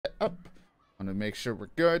up. I want to make sure we're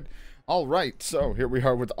good. All right, so here we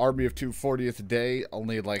are with Army of Two 40th day,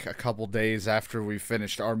 only like a couple days after we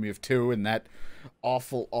finished Army of Two and that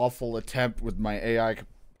awful attempt with my AI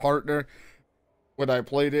partner. When I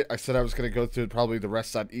played it, I said I was going to go through probably the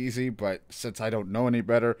rest on easy, but since I don't know any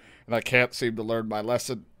better and I can't seem to learn my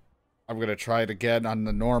lesson, I'm going to try it again on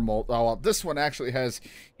the normal. Oh, this one actually has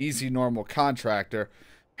easy normal contractor.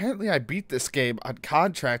 Apparently I beat this game on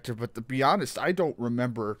contractor, but to be honest, I don't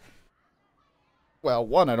remember. Well,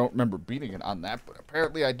 one, I don't remember beating it on that, but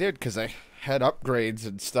apparently I did because I had upgrades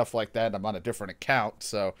and stuff like that. I'm on a different account,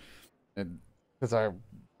 so, and because I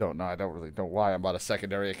don't know, I don't really know why I'm on a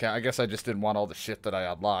secondary account. I guess I just didn't want all the shit that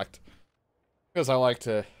I unlocked because I like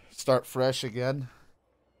to start fresh again.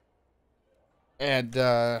 And,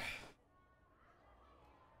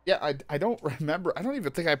 yeah, I don't remember. I don't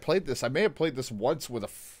even think I played this. I may have played this once with a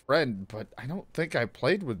friend, but I don't think I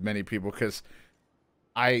played with many people because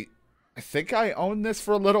I think I owned this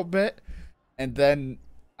for a little bit, and then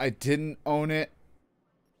I didn't own it,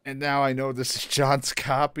 and now I know this is John's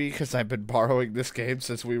copy because I've been borrowing this game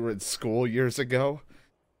since we were in school years ago.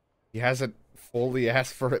 He hasn't fully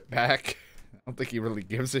asked for it back. I don't think he really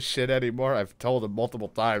gives a shit anymore. I've told him multiple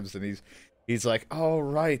times, and he's like, "Oh,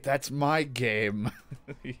 right, that's my game."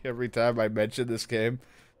 Every time I mention this game.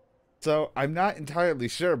 So I'm not entirely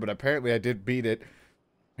sure, but apparently I did beat it.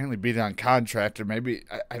 Apparently beat it on contractor. Maybe,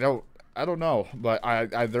 I don't know, but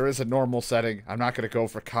there is a normal setting. I'm not going to go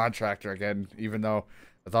for contractor again, even though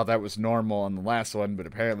I thought that was normal on the last one, but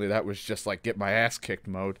apparently that was just like get my ass kicked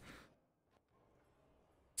mode.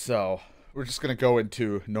 So we're just going to go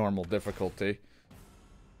into normal difficulty.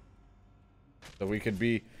 So we could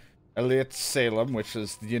be Elliot Salem, which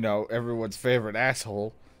is, you know, everyone's favorite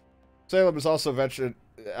asshole. Salem is also a veteran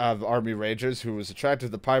of Army Rangers who was attracted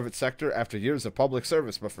to the private sector after years of public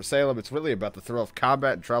service, but for Salem it's really about the thrill of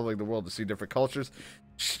combat and traveling the world to see different cultures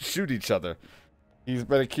shoot each other. He's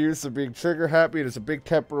been accused of being trigger happy and has a big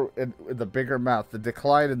temper and the bigger mouth. The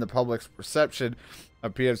decline in the public's perception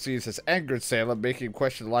of PMCs has angered Salem, making him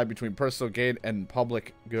question the line between personal gain and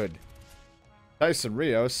public good. Tyson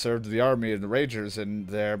Rios served the Army and the Rangers in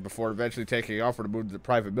there before eventually taking off to move to the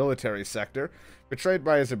private military sector. Betrayed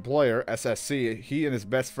by his employer, SSC, he and his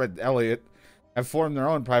best friend Elliot have formed their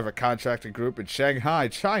own private contracting group in Shanghai,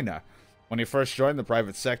 China. When he first joined the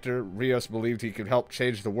private sector, Rios believed he could help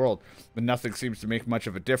change the world, but nothing seems to make much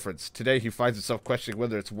of a difference. Today, he finds himself questioning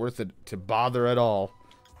whether it's worth it to bother at all.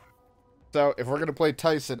 So, if we're going to play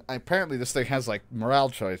Tyson, apparently this thing has, like, morale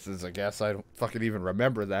choices, I guess. I don't fucking even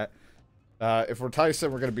remember that. If we're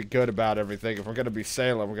Tyson, we're going to be good about everything. If we're going to be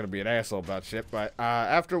Salem, we're going to be an asshole about shit. But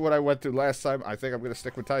after what I went through last time, I think I'm going to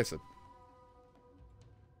stick with Tyson.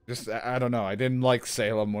 Just, I don't know. I didn't like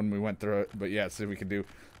Salem when we went through it. But yeah, so we can do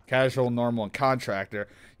casual, normal, and contractor.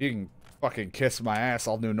 You can fucking kiss my ass.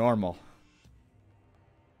 I'll do normal.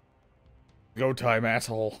 Go time,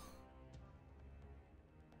 asshole.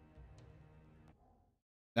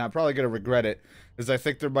 Now, I'm probably going to regret it, because I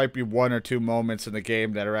think there might be one or two moments in the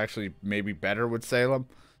game that are actually maybe better with Salem,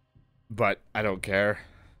 but I don't care.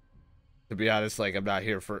 To be honest, like, I'm not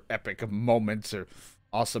here for epic moments or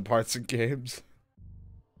awesome parts in games.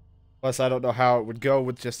 Plus, I don't know how it would go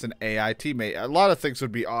with just an AI teammate. A lot of things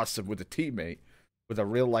would be awesome with a teammate, with a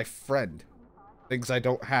real-life friend. Things I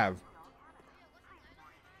don't have.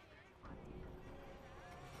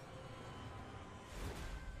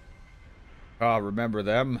 Oh, remember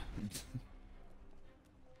them?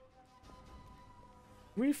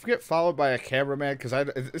 We get followed by a cameraman because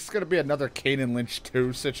it's going to be another Kane and Lynch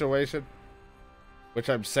 2 situation.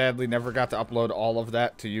 Which I'm sadly never got to upload all of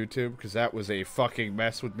that to YouTube because that was a fucking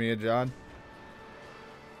mess with me and John.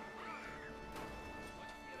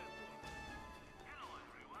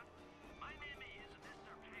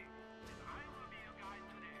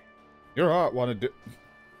 You're hot, want to do...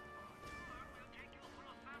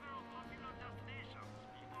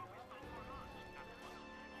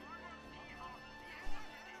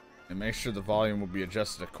 And make sure the volume will be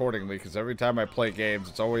adjusted accordingly, because every time I play games,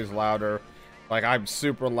 it's always louder. Like, I'm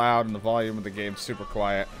super loud and the volume of the game's super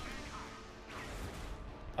quiet.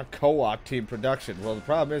 A co-op team production. Well, the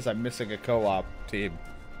problem is I'm missing a co-op team.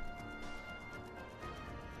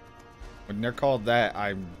 When they're called that,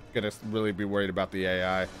 I'm gonna really be worried about the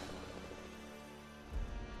AI.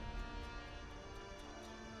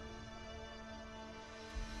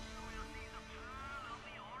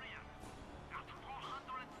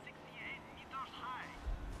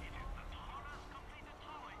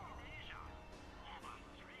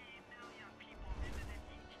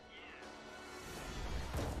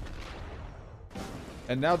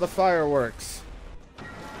 And now the fireworks.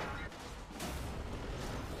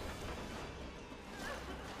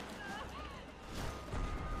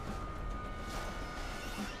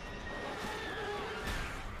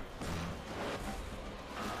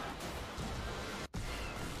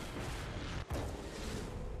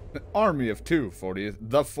 Army of Two,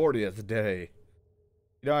 the 40th day.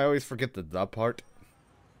 You know, I always forget the part.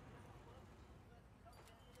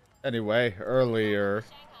 Anyway, earlier...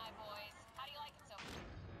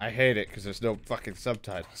 I hate it because there's no fucking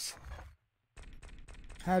subtitles.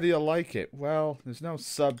 How do you like it? Well, there's no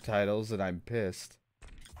subtitles and I'm pissed.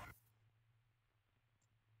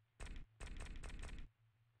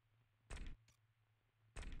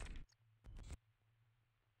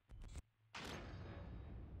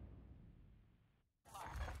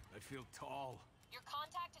 I feel tall. Your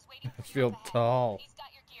contact is waiting for I feel tall. He's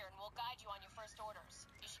got your gear and will guide you on your first orders.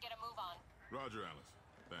 You should get a move on. Roger, Alice.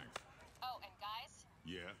 Thanks. Oh, and guys,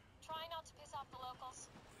 Yeah? try not to piss off the locals.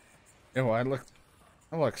 Ew, I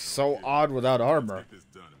look so odd without armor. Let's get this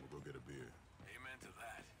done and we'll go get a beer. Amen to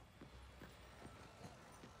that.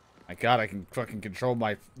 My god, I can fucking control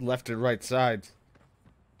my left and right sides.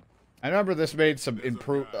 I remember this made some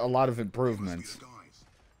a lot of improvements. Guys,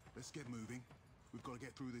 let's get moving. We've got to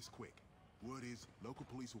get through this quick. Word is, local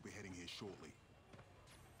police will be heading here shortly.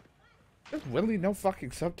 There's really no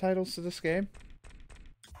fucking subtitles to this game?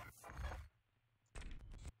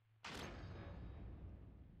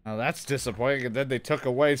 Oh, that's disappointing. And then they took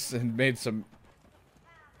away and made some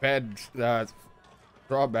bad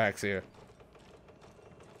drawbacks here.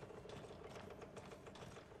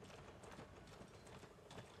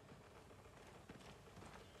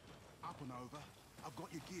 Up and over. I've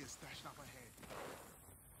got your gear stashed up ahead.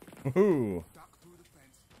 Ooh. Duck through the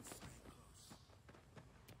fence and stay close.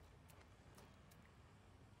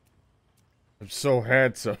 I'm so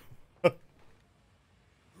handsome. Come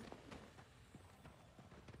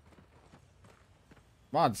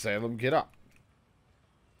on, Salem, get up.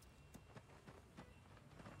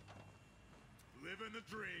 Living the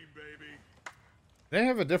dream, baby. They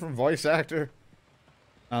have a different voice actor.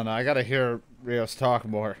 I don't know, I gotta hear Rios talk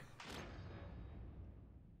more.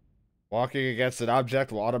 Walking against an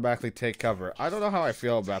object will automatically take cover. I don't know how I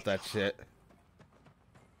feel about that shit.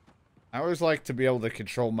 I always like to be able to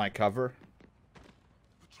control my cover.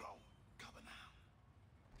 Patrol, cover now.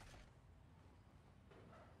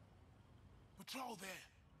 Patrol there.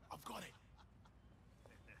 I've got it.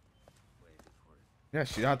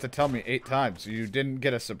 Yes, you don't have to tell me 8 times. You didn't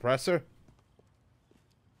get a suppressor?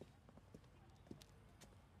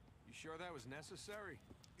 You sure that was necessary?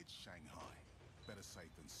 It's Shanghai. Better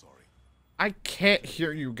safe than sorry. I can't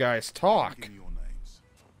hear you guys talk. Give me your names.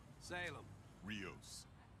 Salem. Rios.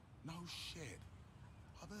 No shit.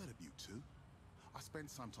 I've heard of you two. I spent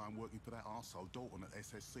some time working for that arsehole Dalton at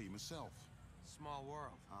SSC myself. Small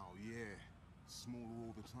world. Oh yeah. Smaller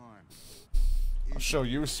all the time. I'll show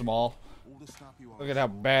you small. All the stuff you Look at how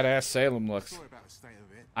badass Salem looks. Sorry about the state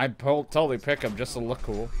of it. I'd totally pick him just to look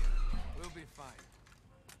cool. We'll be fine.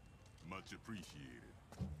 Much appreciated.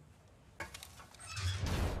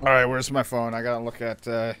 Alright, where's my phone? I gotta look at,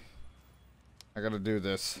 I gotta do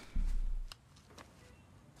this.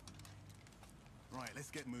 Right, let's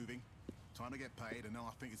get moving. Time to get paid, and now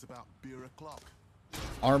I think it's about beer o'clock.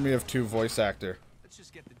 Army of Two voice actor. Let's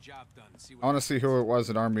just get the job done and see what I want to see who it was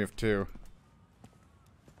in Army of Two.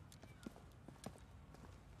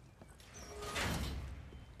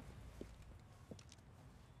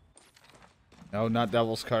 No, not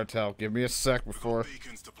Devil's Cartel. Give me a sec before...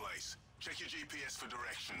 Beacons to place. Check your GPS for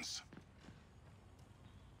directions.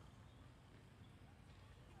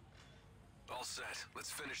 all set.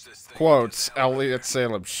 Let's finish this thing. Quotes, Elliot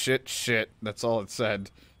Salem. Shit, shit. That's all it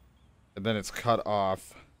said. And then it's cut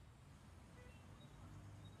off.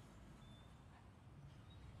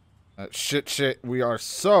 Shit, shit. We are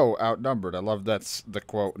so outnumbered. I love that's the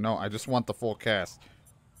quote. No, I just want the full cast.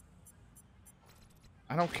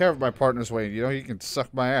 I don't care if my partner's waiting. You know, he can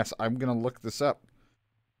suck my ass. I'm going to look this up.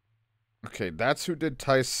 Okay, that's who did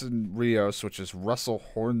Tyson Rios, which is Russell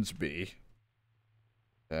Hornsby.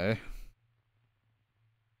 Okay.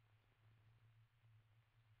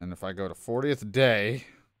 And if I go to 40th day...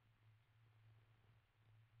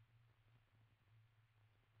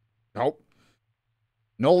 Nope.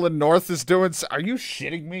 Nolan North is doing... Are you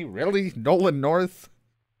shitting me? Really? Nolan North?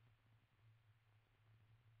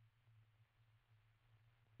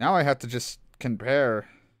 Now I have to just compare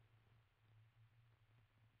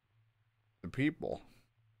the people.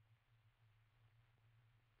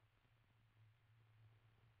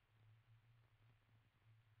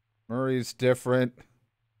 Murray's different.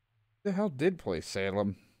 Who the hell did play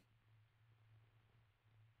Salem?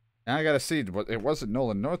 Now I gotta see, but it wasn't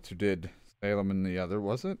Nolan North who did Salem in the other,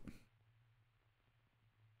 was it?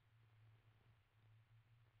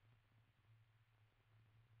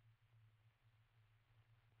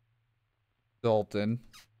 Dalton.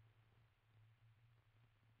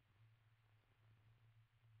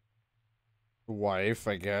 Wife,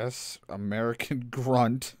 I guess. American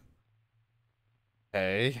Grunt.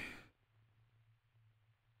 Hey.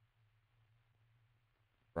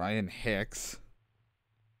 Brian Hicks.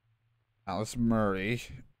 Alice Murray.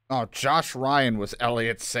 Oh, Josh Ryan was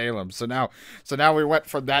Elliot Salem. So now we went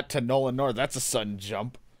from that to Nolan North. That's a sudden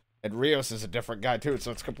jump. And Rios is a different guy too,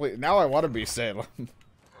 so it's complete. Now I want to be Salem.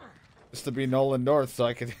 Just to be Nolan North so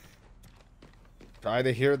I could try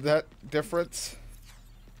to hear that difference.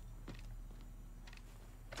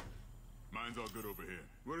 Mine's all good over here.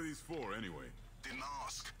 What are these for, anyway? Didn't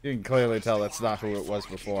ask. You can clearly tell that's not who it was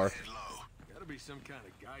before. Gotta be some kind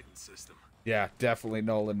of guidance system. Yeah, definitely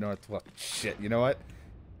Nolan North. Well, shit, you know what?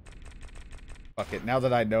 Fuck it. Now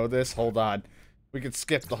that I know this, hold on. We can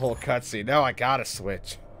skip the whole cutscene. No, I gotta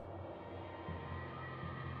switch.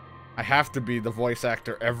 I have to be the voice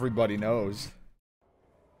actor everybody knows.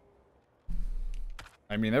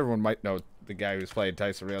 I mean, everyone might know the guy who's playing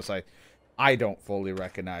Tyson Rios. I don't fully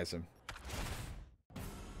recognize him.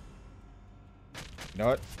 You know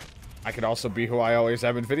what? I could also be who I always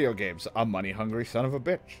have in video games. A money-hungry son of a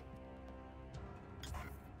bitch.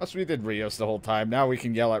 Plus, we did Rios the whole time. Now we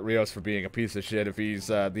can yell at Rios for being a piece of shit if he's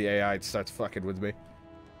the AI starts fucking with me.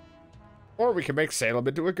 Or we can make Salem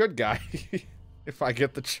into a good guy. If I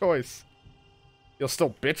get the choice. He'll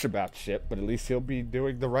still bitch about shit, but at least he'll be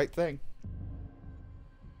doing the right thing.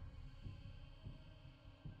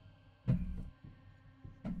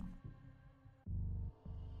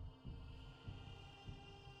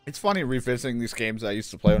 It's funny revisiting these games I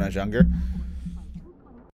used to play when I was younger.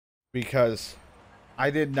 Because I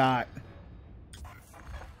didn't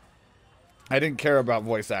care about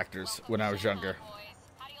voice actors when I was younger.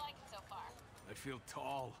 How do you like it so far? I feel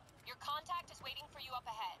tall. Your contact is waiting for you up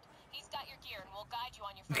ahead. He's got your gear and we'll guide you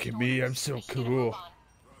on your Look first at me, orders. I'm so You should get a cool. move on.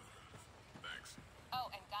 Thanks. Oh,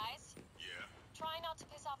 and guys, Yeah. try not to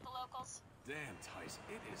piss off the locals. Damn, Tice,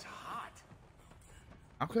 it is hot.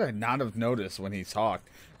 How could I not have noticed when he talked?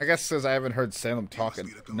 I guess because I haven't heard Salem talk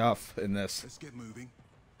enough in this. Let's get moving.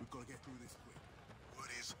 We've got to get through this quick. Word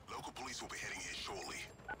is, local police will be heading here shortly.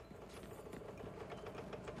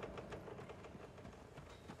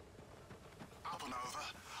 Up and over.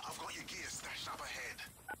 I've got your gear stashed up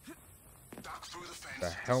ahead. Duck through the fence. The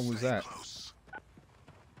hell was Stay that? close.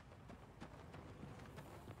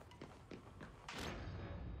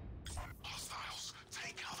 Hostiles,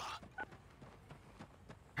 take cover.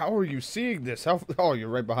 How are you seeing this? How? Oh, you're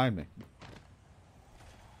right behind me.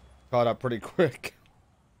 Caught up pretty quick.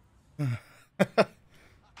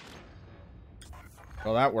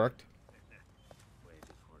 Well, that worked.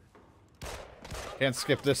 Can't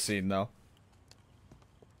skip this scene, though.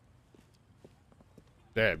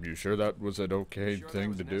 Damn, you sure that was an okay Sure that thing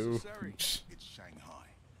was to do? necessary? It's Shanghai.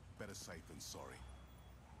 Better safe than sorry.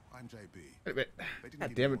 I'm JB. Wait, wait. They didn't God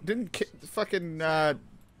give damn me it. one Didn't fucking, Rios.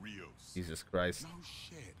 Jesus Christ. No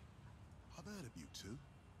shit. I've heard of you two.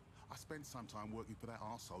 I spent some time working for that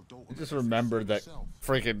arsehole Dalton. I just remembered that Himself.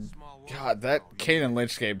 freaking God, that Kane and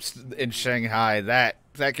Lynch game in Shanghai, that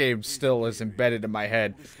game still is embedded in my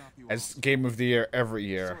head as game of the year every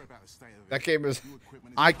year. Sorry about the state of it. That game is New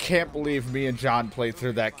equipment is I can't believe me and John played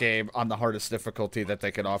through that game on the hardest difficulty that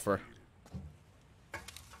they could offer.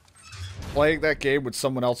 Playing that game with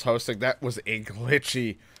someone else hosting, that was a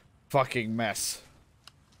glitchy fucking mess.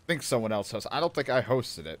 I think someone else hosted. I don't think I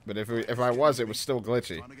hosted it, but if I was, it was still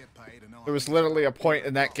glitchy. trying to get paid and There was literally a point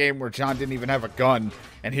in that game where John didn't even have a gun,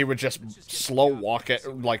 and he would just slow walk it,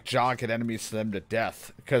 like jog at enemies to them to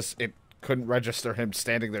death, because it couldn't register him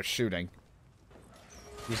standing there shooting.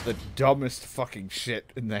 It was the dumbest fucking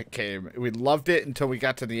shit in that game. We loved it until we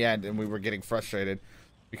got to the end, and we were getting frustrated,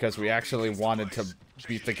 because we actually wanted to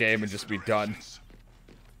beat the game and just be done.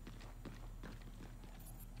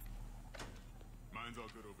 Mine's all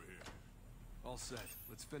good over here. All set.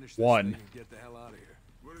 Let's finish this One. thing and get the hell out of here.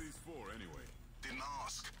 What are these for, anyway? Didn't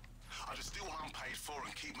ask. I just do what I'm paid for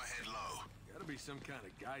and keep my head low. Gotta be some kind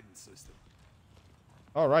of guidance system.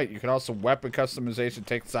 Alright, you can also weapon customization,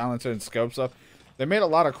 take silencer and scopes up. They made a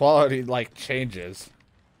lot of quality, like, changes.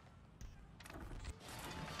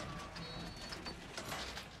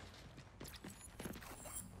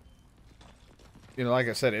 You know, like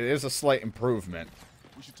I said, it is a slight improvement.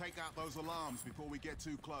 We should take out those alarms before we get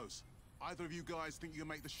too close. Either of you guys think you can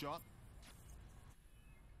make the shot?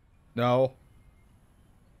 No. Is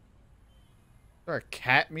there a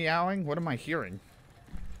cat meowing? What am I hearing?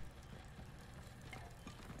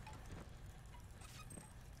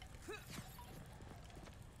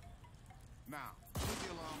 Now, shoot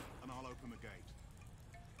the alarm and I'll open the gate.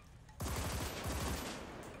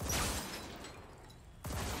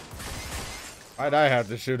 Why'd I have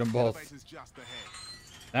to shoot them both? Elevator's just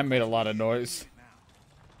ahead. That made a lot of noise.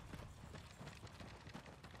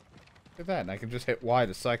 Look at that, and I can just hit Y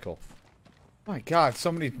to cycle. My god,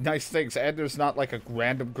 so many nice things. And there's not like a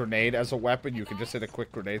random grenade as a weapon. You can just hit a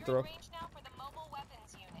quick grenade throw. Range now for the mobile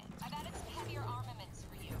weapons unit. I've added some heavier armaments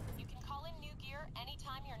for you. You can call in new gear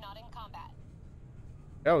anytime you're not in combat.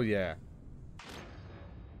 Hell yeah.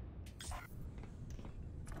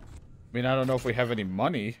 I mean, I don't know if we have any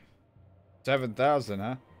money. 7,000,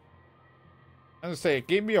 huh? I was gonna say, it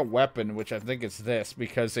gave me a weapon, which I think is this,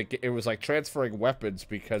 because it was like transferring weapons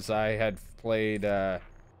because I had played, okay,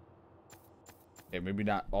 maybe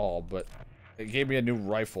not all, but it gave me a new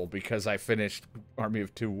rifle because I finished Army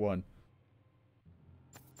of 2-1.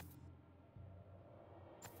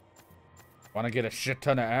 Want to get a shit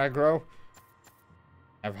ton of aggro?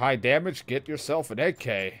 Have high damage? Get yourself an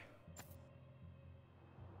AK.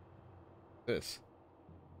 This.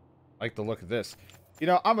 I like the look of this. You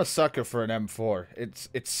know, I'm a sucker for an M4.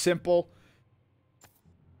 It's simple.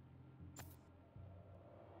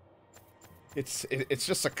 It's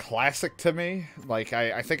just a classic to me. Like,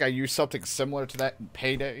 I think I used something similar to that in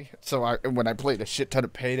Payday. So when I played a shit ton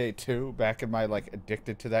of Payday 2 back in my, like,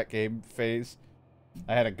 addicted to that game phase,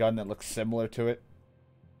 I had a gun that looked similar to it.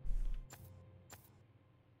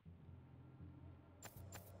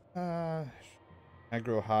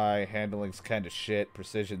 Aggro high, handling's kind of shit,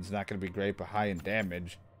 precision's not going to be great, but high in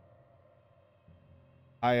damage.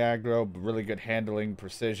 High aggro, but really good handling,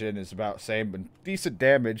 precision is about same, but decent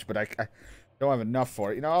damage, but I don't have enough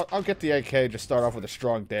for it. You know, I'll get the AK, just start off with a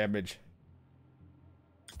strong damage.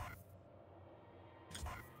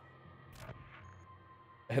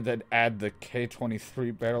 And then add the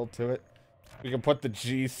K23 barrel to it. We can put the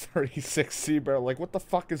G36C barrel, like what the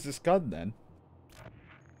fuck is this gun then?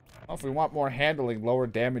 Well, if we want more handling, lower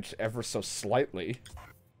damage ever so slightly.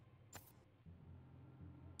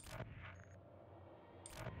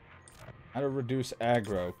 How to reduce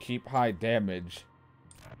aggro. Keep high damage.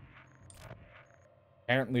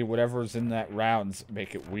 Apparently whatever's in that rounds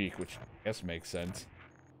make it weak, which I guess makes sense.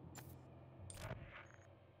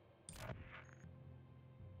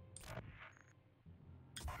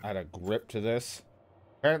 Add a grip to this.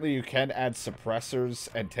 Apparently you can add suppressors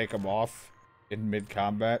and take them off in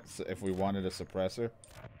mid-combat, so if we wanted a suppressor.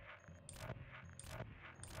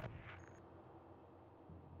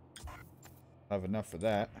 I have enough for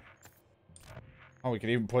that. Oh, we could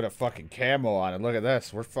even put a fucking camo on it. Look at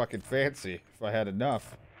this. We're fucking fancy. If I had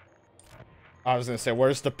enough. I was gonna say,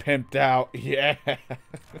 where's the pimped out? Yeah.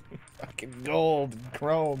 Fucking gold and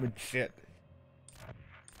chrome and shit.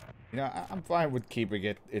 You know, I'm fine with keeping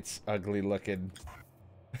it. It's ugly looking.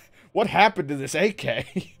 What happened to this AK?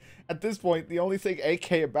 At this point, the only thing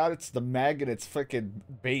AK about it's the mag and its freaking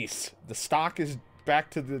base. The stock is back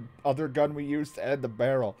to the other gun we used to add the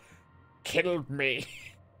barrel. Kill me.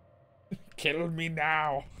 Kill me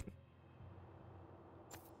now.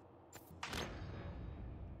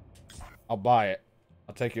 I'll buy it.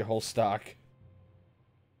 I'll take your whole stock.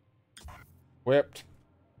 Whipped.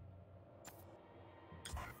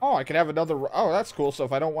 Oh, I can have another... Oh, that's cool. So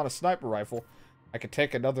if I don't want a sniper rifle, I can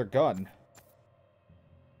take another gun.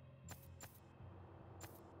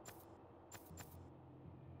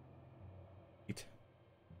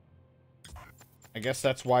 I guess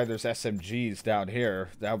that's why there's SMGs down here.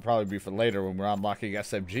 That would probably be for later when we're unlocking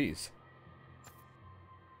SMGs.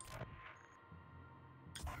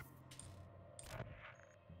 I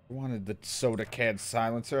wanted the soda can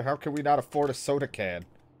silencer. How can we not afford a soda can?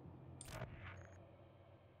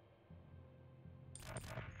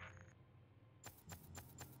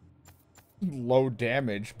 Low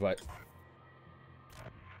damage, but...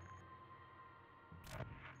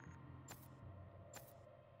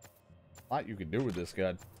 a lot you can do with this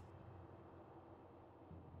gun.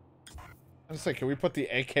 I was like, can we put the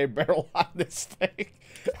AK barrel on this thing?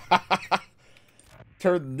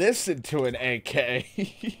 Turn this into an AK.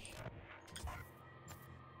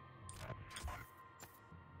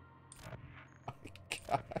 Oh my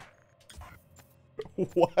God.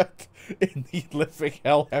 What in the living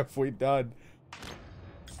hell have we done?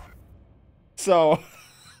 So...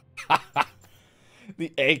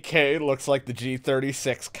 the AK looks like the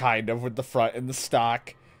G36, kind of, with the front and the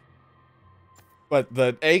stock. But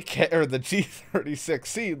the AK, or the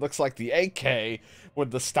G36C, looks like the AK with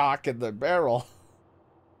the stock and the barrel.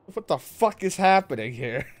 What the fuck is happening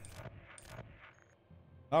here?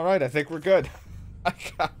 Alright, I think we're good. I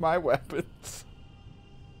got my weapons.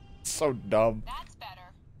 So dumb. That's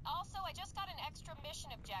better. Also, I just got an extra mission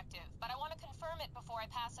objective, but I want to confirm it before I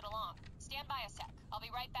pass it along. Stand by a sec. I'll be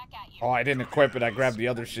right back at you. Oh, I didn't equip it. I grabbed the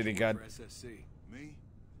other shitty gun. Me?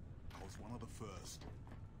 I was one of the first.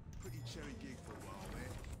 Pretty cherry gig for a while there.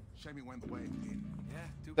 Shame it went the way it did. Yeah,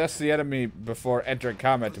 too Test the enemy before entering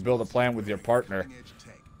combat to build a plan with your partner.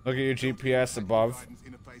 Look at your GPS above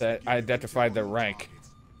that identified their rank.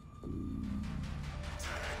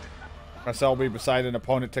 Press LB beside an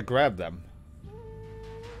opponent to grab them.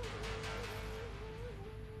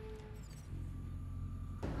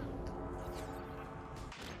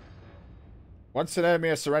 Once an enemy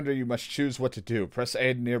has surrendered, you must choose what to do. Press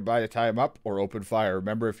A nearby to tie him up, or open fire.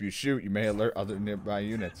 Remember, if you shoot, you may alert other nearby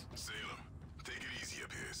units. Salem, take it easy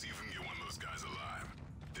up here. See if we can get one of those guys alive.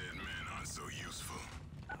 Dead men aren't so useful.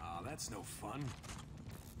 Oh, that's no fun.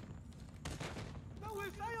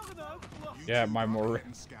 Yeah, my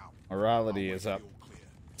morality is up.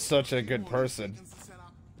 Such a good person.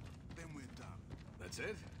 That's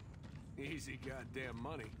it? Easy goddamn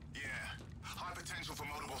money. Yeah, high potential for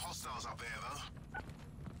multiple hostiles up there, though.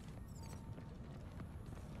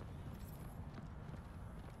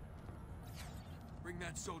 Bring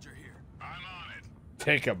that soldier here. I'm on it.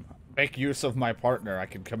 Take him. Make use of my partner. I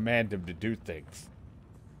can command him to do things.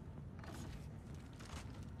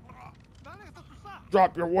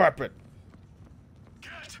 Drop your weapon.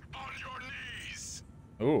 Get on your knees.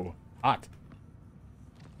 Ooh, hot.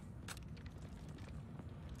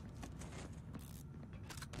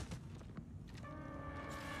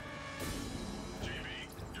 JB,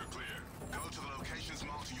 you're clear. Go to the locations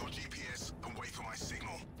marked on your GPS and wait for my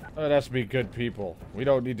signal. Oh, it has to be good people. We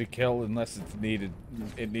don't need to kill unless it's needed.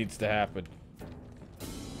 It needs to happen.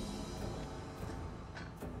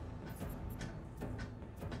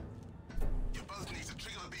 You both need to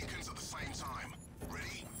trigger the beacons at the same time.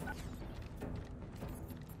 Ready?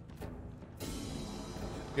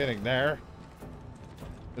 Getting there.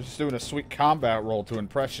 They're just doing a sweet combat roll to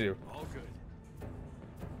impress you. All good.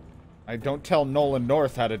 I don't tell Nolan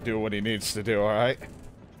North how to do what he needs to do, alright?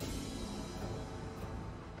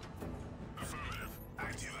 Affirmative.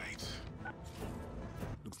 Activate.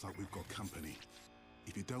 Looks like we've got company.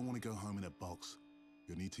 If you don't want to go home in a box,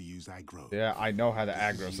 you'll need to use aggro. Yeah, I know how the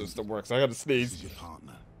aggro system works. I gotta This sneeze. is your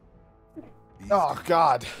partner. Oh,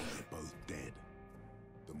 God. They're both dead.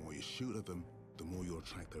 The more you shoot at them, the more you'll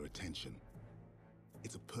attract their attention.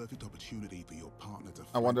 It's a perfect opportunity for your partner to.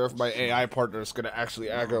 I wonder if my AI partner is gonna actually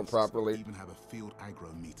aggro properly. Even have a field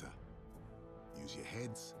aggro meter. Use your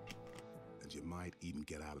heads, and you might even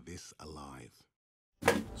get out of this alive.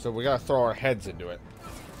 So we gotta throw our heads into it.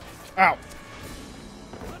 Ow!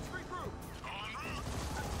 Let's regroup. En route.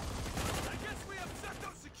 I guess we have set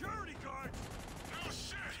those security guards. No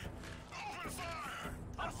shit. Open fire.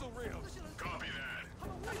 Hustle real. Copy that.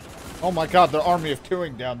 Oh my god, the army of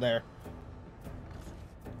twoing down there.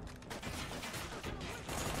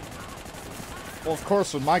 Well, of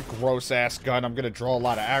course, with my gross-ass gun, I'm gonna draw a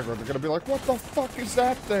lot of aggro. They're gonna be like, what the fuck is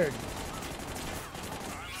that thing?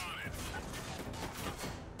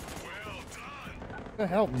 Well done. What the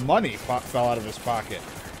hell? Money fell out of his pocket.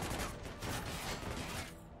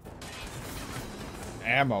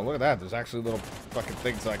 Ammo, look at that. There's actually little fucking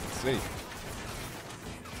things I can see.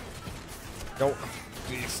 Don't.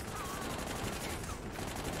 Jeez.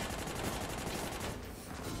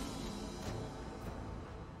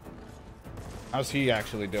 How's he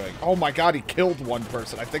actually doing? Oh my god, he killed one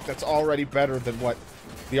person. I think that's already better than what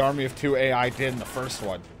the Army of 2 AI did in the first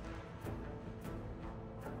one.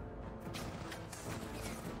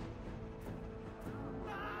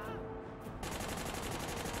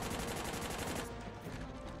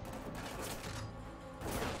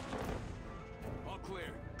 All clear.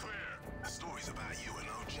 Clear. The stories about you are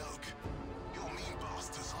no joke. You're mean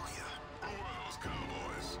bastards, aren't you? Who are those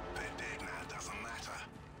cowboys? They're dead now, doesn't matter.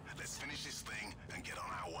 Let's finish this thing and get on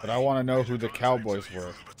our way. But I want to know who the Cowboys Tell you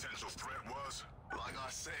were. who the potential threat was. Like I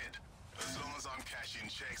said, as long as I'm cashing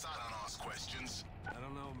checks, I don't ask questions. I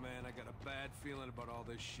don't know, man. I got a bad feeling about all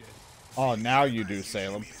this shit. Oh, now you do,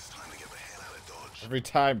 Salem. It's time to get the hell out of Dodge. Every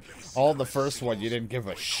time, all the first one, you didn't give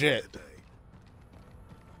a shit.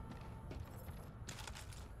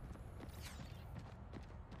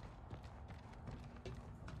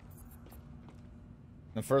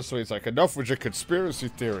 The first one, he's like, enough with your conspiracy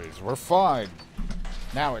theories. We're fine.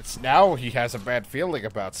 Now he has a bad feeling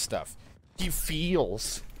about stuff. He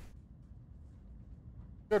feels.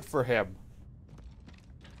 Good for him.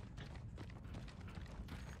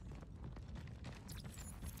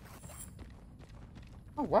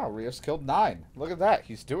 Oh wow, Rios killed 9. Look at that,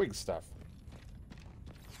 he's doing stuff.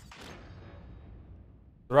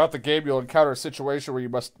 Throughout the game, you'll encounter a situation where you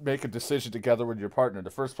must make a decision together with your partner. The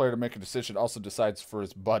first player to make a decision also decides for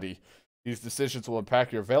his buddy. These decisions will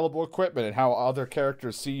impact your available equipment and how other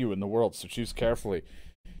characters see you in the world, so choose carefully.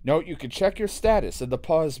 Note, you can check your status in the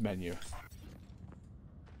pause menu.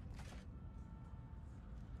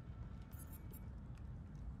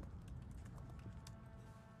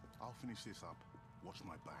 I'll finish this up. Watch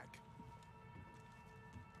my back.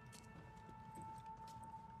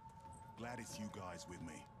 Glad it's you guys with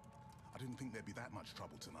me. I didn't think there'd be that much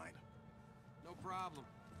trouble tonight. No problem.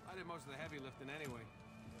 I did most of the heavy lifting anyway.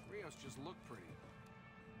 Rios just looked pretty.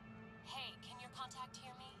 Hey, can your contact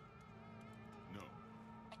hear me? No.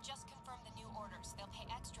 I just confirmed the new orders. They'll pay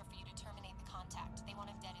extra for you to terminate the contact. They want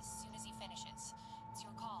him dead as soon as he finishes. It's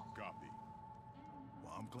your call. Copy.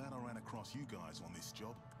 Well, I'm glad I ran across you guys on this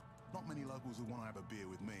job. Not many locals who want to have a beer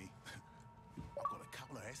with me. I've got a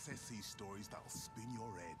couple of SSC stories that'll spin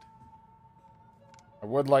your head. I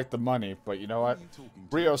would like the money, but you know what?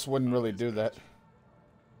 Rios wouldn't really do that.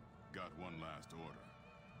 Got one last order.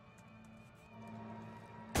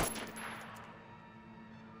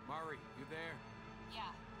 Murray, you there? Yeah,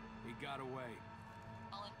 He got away.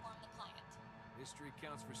 I'll inform the client. History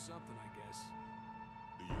counts for something, I guess.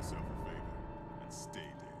 Do yourself a favor and stay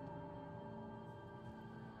dead.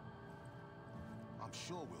 I'm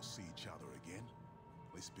sure we'll see each other again.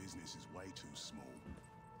 This business is way too small.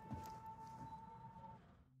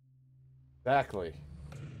 Exactly.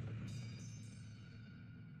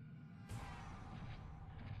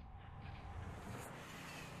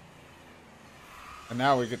 And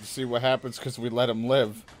now we get to see what happens because we let him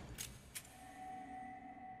live.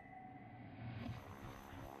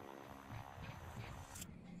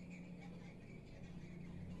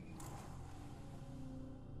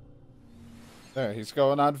 There, he's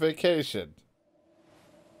going on vacation.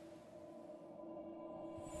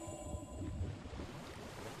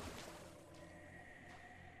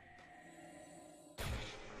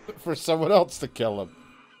 For someone else to kill him.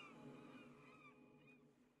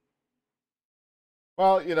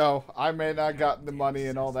 Well, you know, I may not gotten the money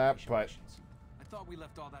and all that, but I thought we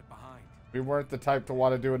left all that behind. we weren't the type to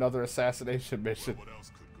want to do another assassination mission. What else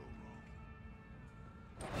could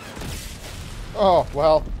go wrong? Oh,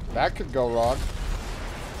 well, that could go wrong.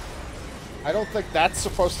 I don't think that's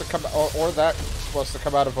supposed to come, or that's supposed to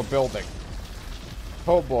come out of a building.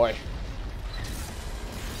 Oh boy.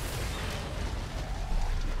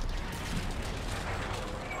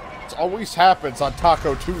 It always happens on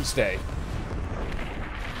Taco Tuesday.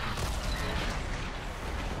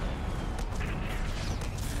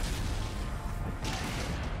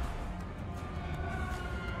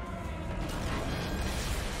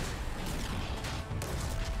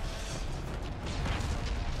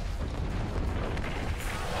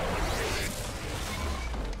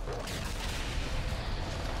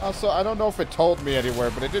 Also, I don't know if it told me anywhere,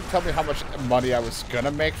 but it did tell me how much money I was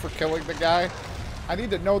gonna make for killing the guy. I need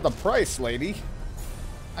to know the price, lady.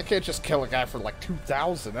 I can't just kill a guy for like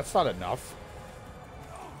 2,000. That's not enough.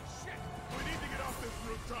 Oh shit! We need to get off this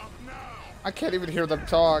rooftop now! I can't even hear them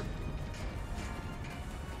talk.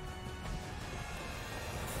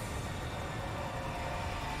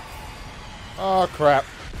 Oh, crap.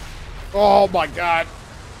 Oh, my God.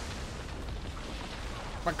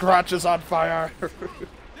 My crotch is on fire. There's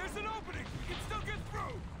an opening! We can still get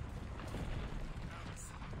through!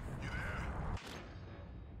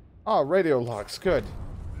 Oh, radio logs. Good.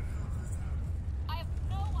 I have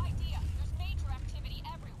no idea. There's major activity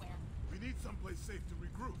everywhere. We need someplace safe to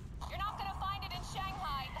regroup. You're not gonna find it in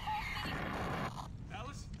Shanghai. The whole city's...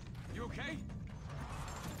 Alice, you okay?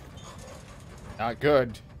 Not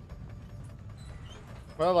good.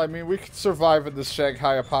 Well, I mean, we could survive in this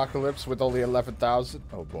Shanghai apocalypse with only 11,000.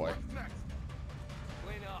 Oh, boy. Next,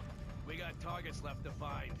 Clean up. We got targets left to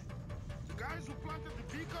find. the guys who planted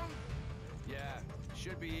the beacon? Yeah,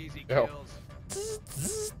 should be easy Yo.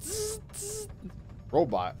 kills.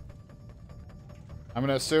 Robot. I'm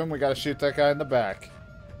gonna assume we gotta shoot that guy in the back.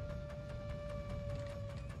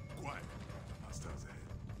 Quiet. Hostiles ahead.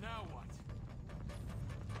 Now what?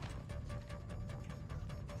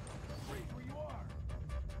 Wait where you are.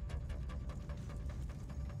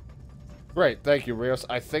 Great, thank you, Rios.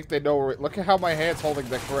 I think they know where. Look at how my hand's holding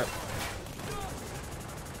the grip.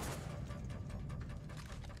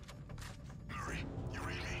 Murray, you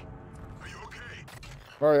really? Are you okay?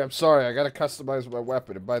 Murray, I'm sorry. I gotta customize my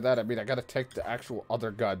weapon, and by that I mean I gotta take the actual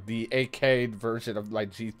other gun, the AK version of my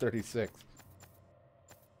G36.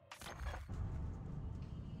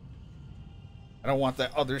 I don't want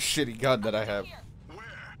that other shitty gun that I have. Here, Where?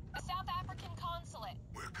 the South African consulate.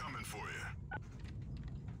 We're coming for you.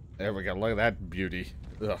 There we go. Look at that beauty.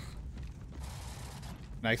 Ugh.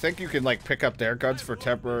 And I think you can like pick up their guns for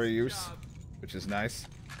temporary use, which is nice.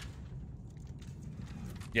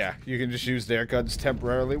 Yeah, you can just use their guns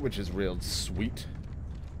temporarily, which is real sweet.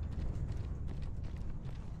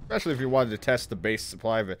 Especially if you wanted to test the base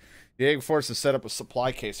supply of it. The Egg Force has set up a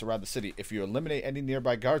supply case around the city. If you eliminate any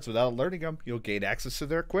nearby guards without alerting them, you'll gain access to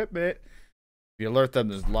their equipment. you alert them,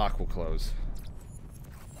 the lock will close.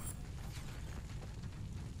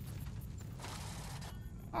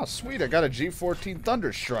 Oh, sweet. I got a G14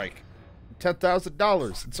 Thunderstrike.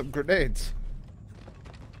 $10,000 and some grenades.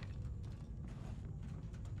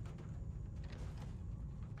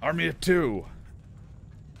 Army of 2.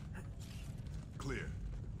 Clear.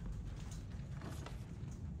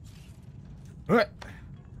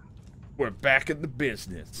 We're back in the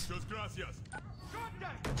business.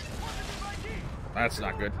 That's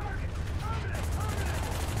not good.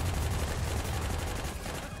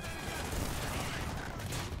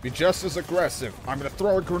 Be just as aggressive. I'm gonna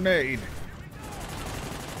throw a grenade.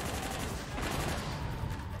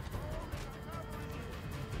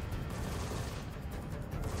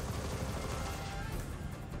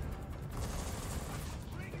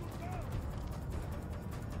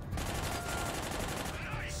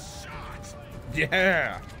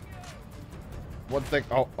 Yeah. One thing.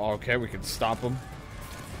 Oh, okay. We can stop him.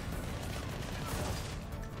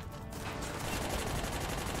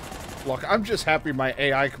 Look, I'm just happy my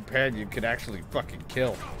AI companion can actually fucking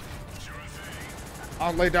kill.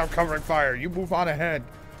 I'll lay down covering fire. You move on ahead.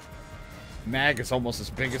 Mag is almost as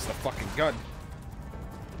big as the fucking gun.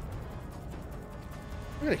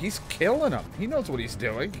 Look at it. He's killing him. He knows what he's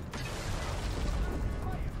doing.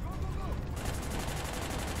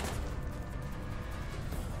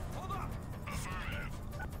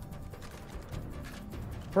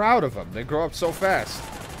 Proud of them. They grow up so fast.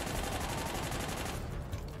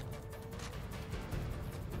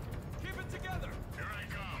 Keep it together. Here I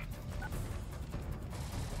come.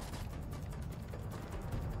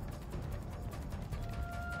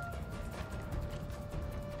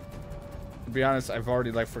 To be honest, I've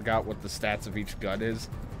already like forgot what the stats of each gun is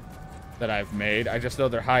that I've made. I just know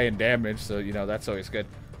they're high in damage, so you know that's always good.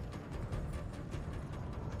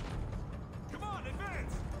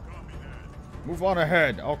 Move on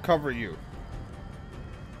ahead. I'll cover you.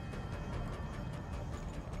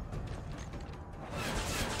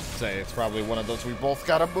 Say it's probably one of those we both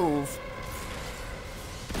gotta move.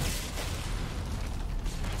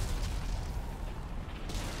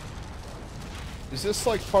 Is this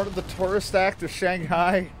like part of the tourist act of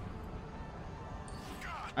Shanghai?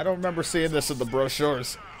 I don't remember seeing this in the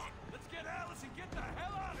brochures. Let's get Alice and get the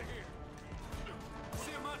hell out of here.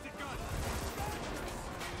 See a mounted gun.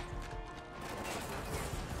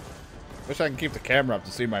 Wish I can keep the camera up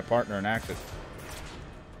to see my partner in action.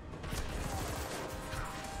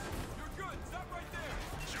 You're good. Stop right there.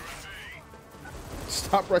 Sure thing.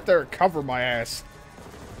 Stop right there and cover my ass.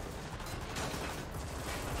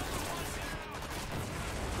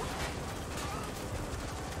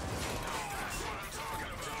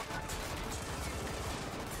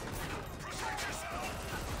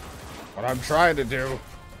 What I'm trying to do.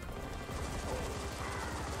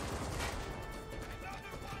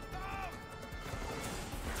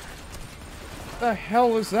 What the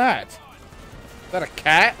hell is that? Is that a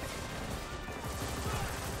cat?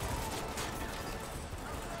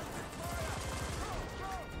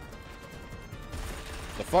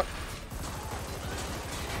 The fuck?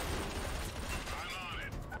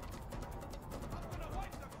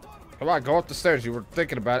 Come on, go up the stairs. You were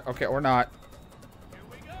thinking about it. Okay, or not.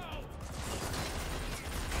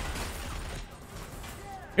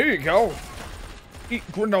 Here you go. Eat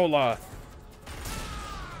granola.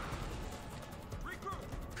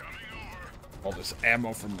 All this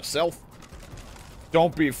ammo for myself.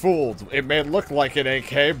 Don't be fooled. It may look like an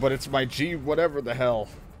AK, but it's my G whatever the hell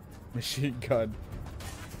machine gun.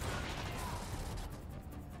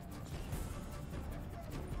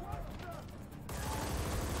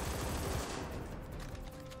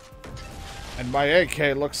 And my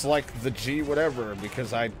AK looks like the G whatever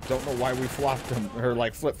because I don't know why we flopped them or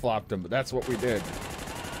like flip-flopped them, but that's what we did.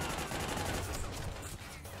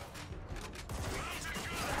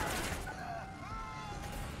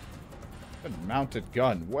 A mounted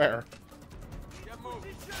gun, where? Get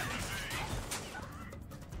moving.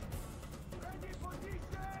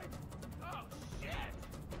 Oh shit!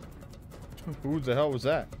 Who the hell was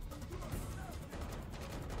that?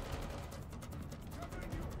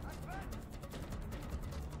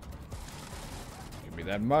 Give me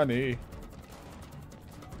that money.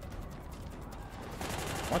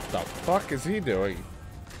 What the fuck is he doing?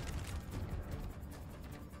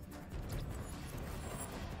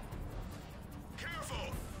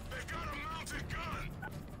 Careful! They've got a mounted gun!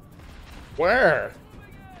 Where?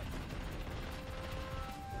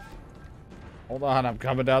 Hold on, I'm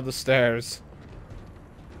coming down the stairs.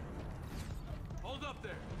 Hold up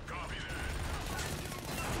there. Copy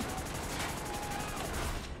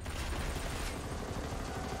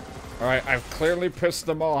that. Alright, I've clearly pissed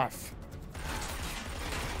them off.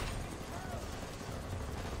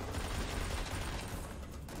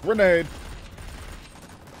 Grenade.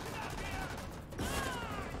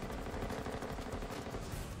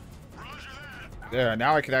 There,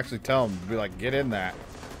 now I can actually tell him, be like, get in that.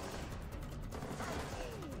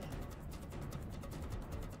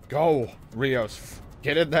 Go, Rios.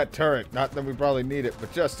 Get in that turret. Not that we probably need it,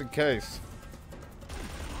 but just in case.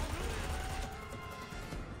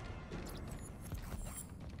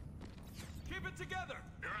 Keep it together.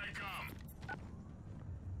 Here I come.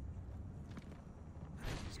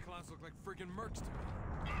 These clowns look like freaking mercs to me.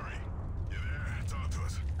 Murray, you there? Talk to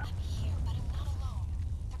us. I'm here, but I'm not alone.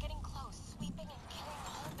 They're getting close, sweeping and killing the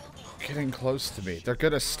whole building. Getting close to me. They're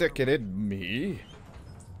gonna stick it in me.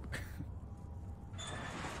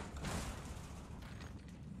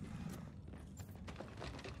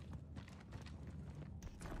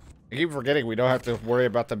 I keep forgetting we don't have to worry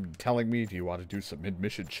about them telling me, do you want to do some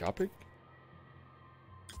mid-mission shopping?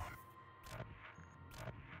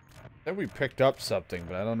 Then we picked up something,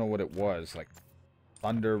 but I don't know what it was. Like,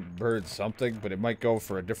 Thunderbird something, but it might go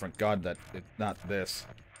for a different gun that it's not this.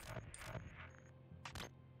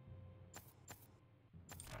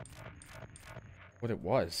 What it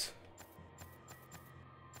was.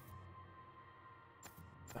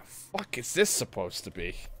 The fuck is this supposed to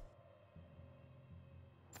be?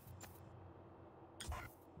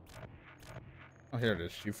 Oh, here it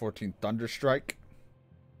is. U-14 Thunderstrike.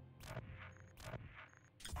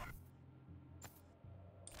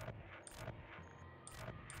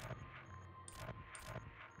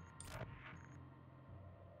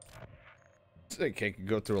 This thing can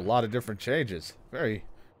go through a lot of different changes. Very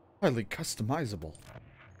highly customizable.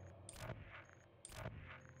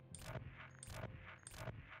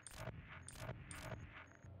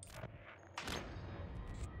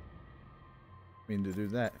 Mean to do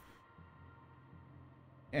that.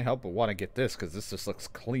 Can't help but want to get this because this just looks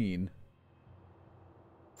clean.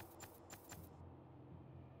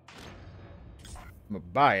 I'm gonna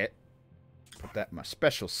buy it. Put that in my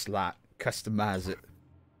special slot. Customize it.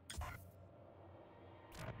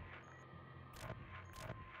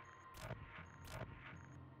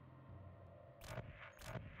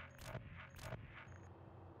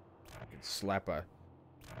 I can slap a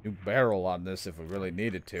new barrel on this if we really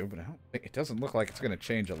needed to, but I don't think it doesn't look like it's gonna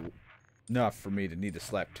change enough for me to need to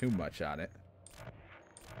slap too much on it.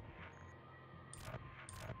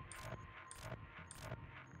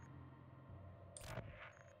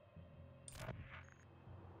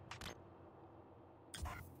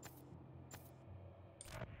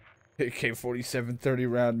 AK-47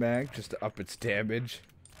 30-round mag just to up its damage.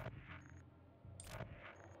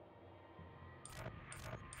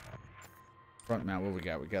 Front mount, what we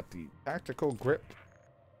got? We got the tactical grip,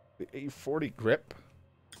 the A40 grip.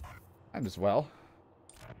 Might as well.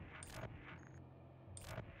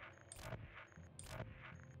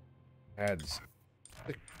 Adds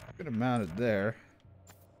a good amount of there.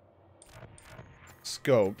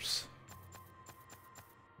 Scopes.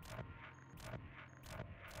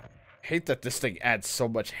 Hate that this thing adds so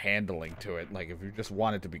much handling to it. Like, if you just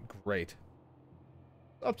want it to be great.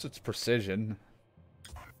 Ups its precision.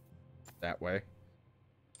 That way.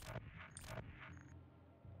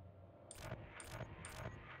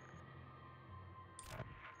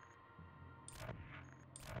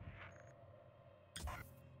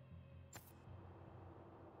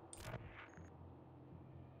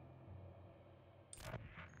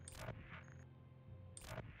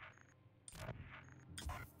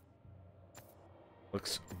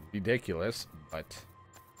 Looks ridiculous, but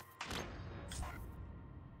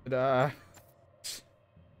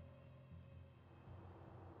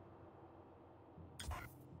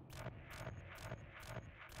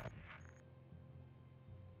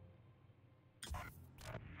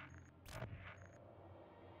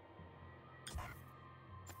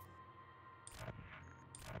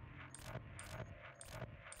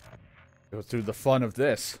go through the fun of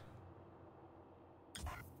this.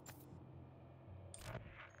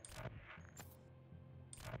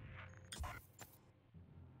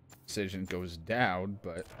 Precision goes down,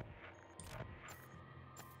 but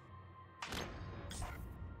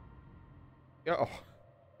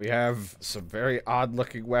we have some very odd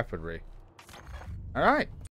looking weaponry. All right.